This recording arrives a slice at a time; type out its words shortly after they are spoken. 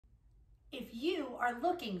If you are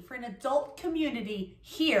looking for an adult community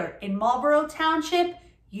here in Marlboro Township,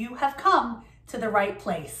 you have come to the right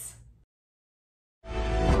place.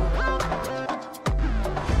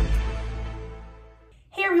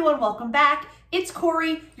 Hey everyone, welcome back. It's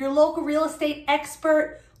Cori, your local real estate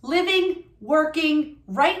expert, living, working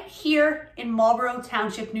right here in Marlboro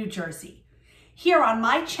Township, New Jersey. Here on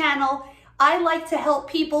my channel, I like to help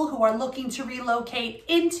people who are looking to relocate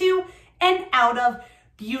into and out of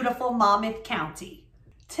beautiful Monmouth County.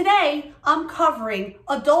 Today, I'm covering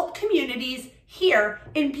adult communities here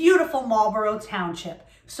in beautiful Marlboro Township.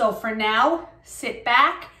 So for now, sit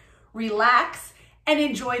back, relax, and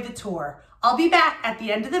enjoy the tour. I'll be back at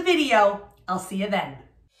the end of the video. I'll see you then.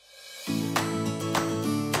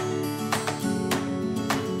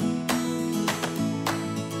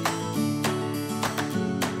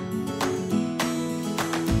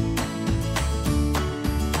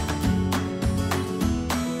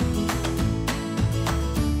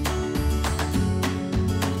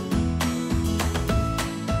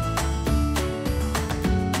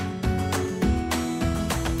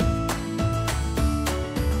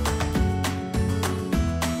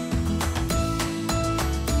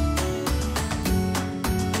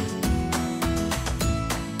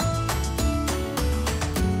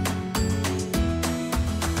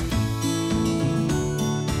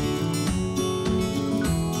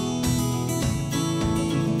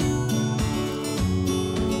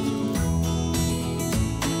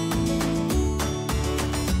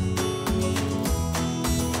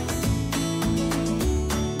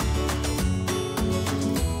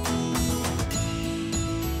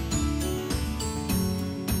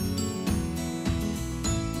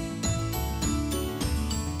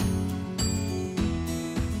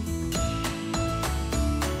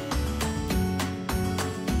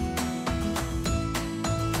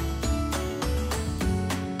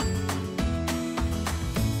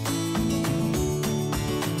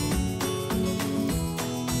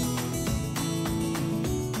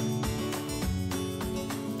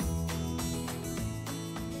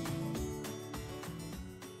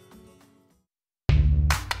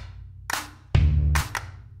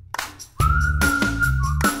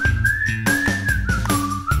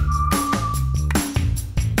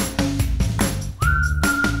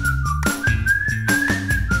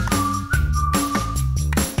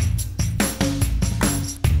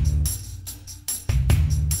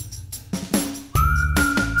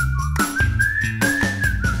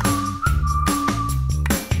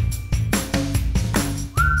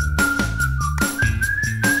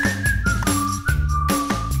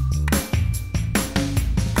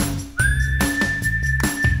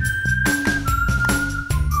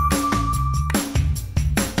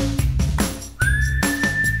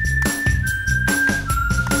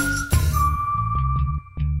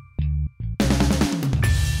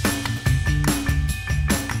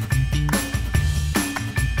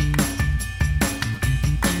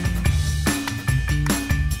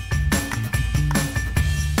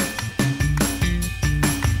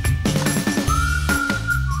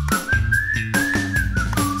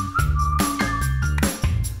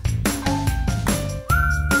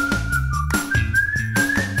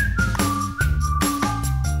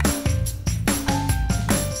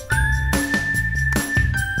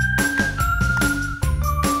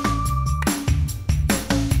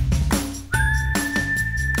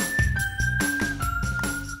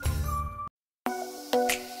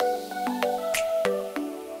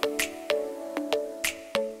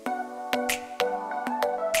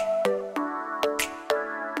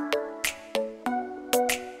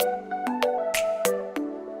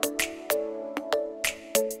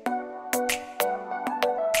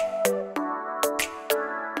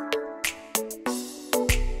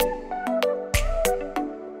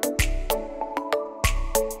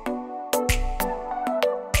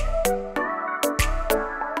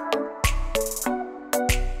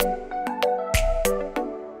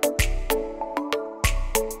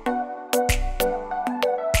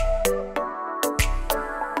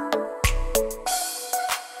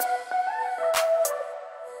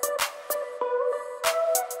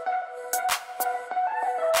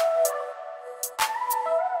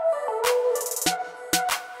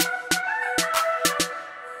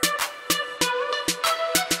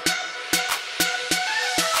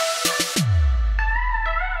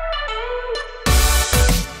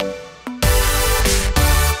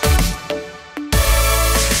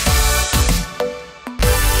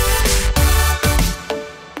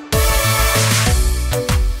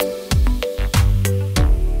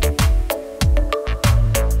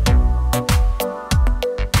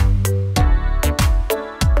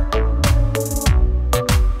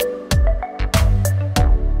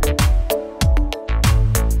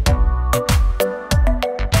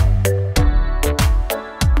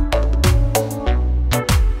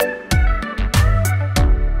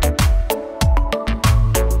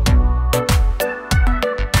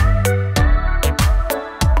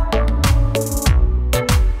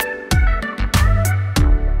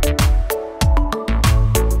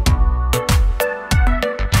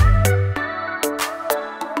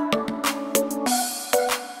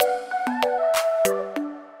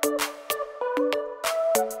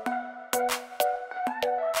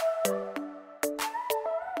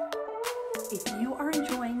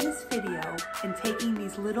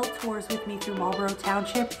 take me through Marlboro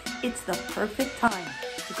Township, it's the perfect time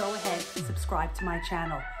to go ahead and subscribe to my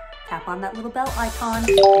channel. Tap on that little bell icon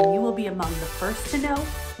and you will be among the first to know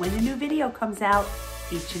when a new video comes out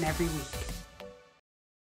each and every week.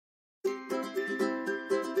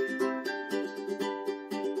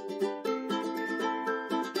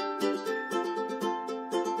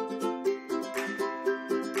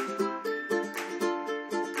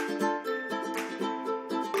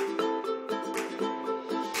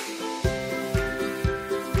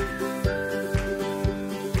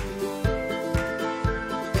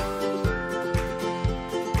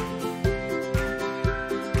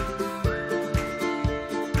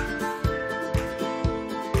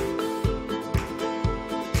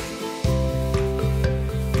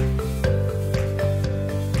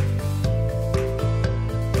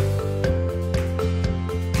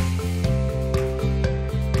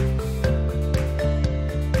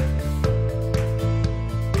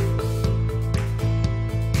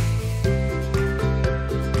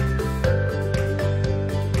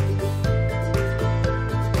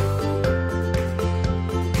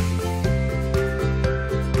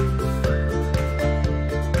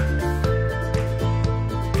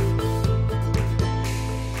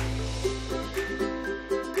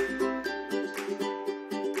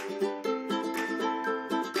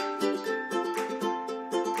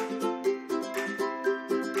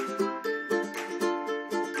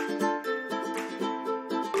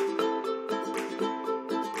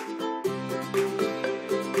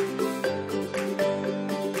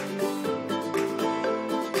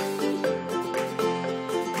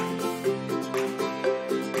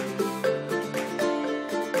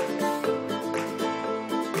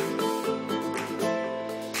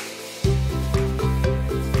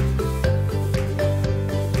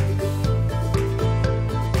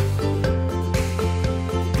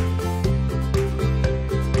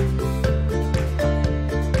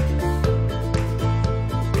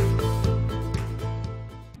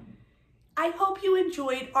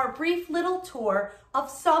 Enjoyed our brief little tour of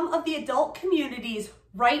some of the adult communities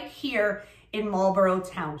right here in Marlboro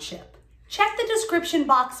Township. Check the description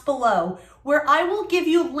box below where I will give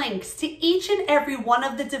you links to each and every one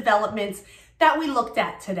of the developments that we looked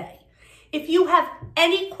at today. If you have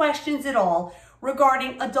any questions at all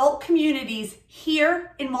regarding adult communities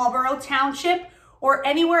here in Marlboro Township or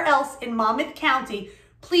anywhere else in Monmouth County,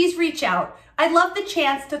 please reach out. I'd love the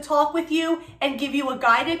chance to talk with you and give you a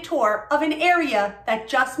guided tour of an area that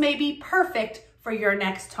just may be perfect for your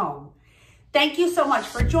next home. Thank you so much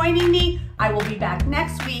for joining me. I will be back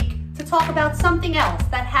next week to talk about something else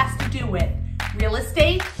that has to do with real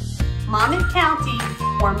estate, Monmouth County,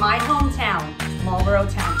 or my hometown, Marlboro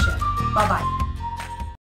Township. Bye-bye.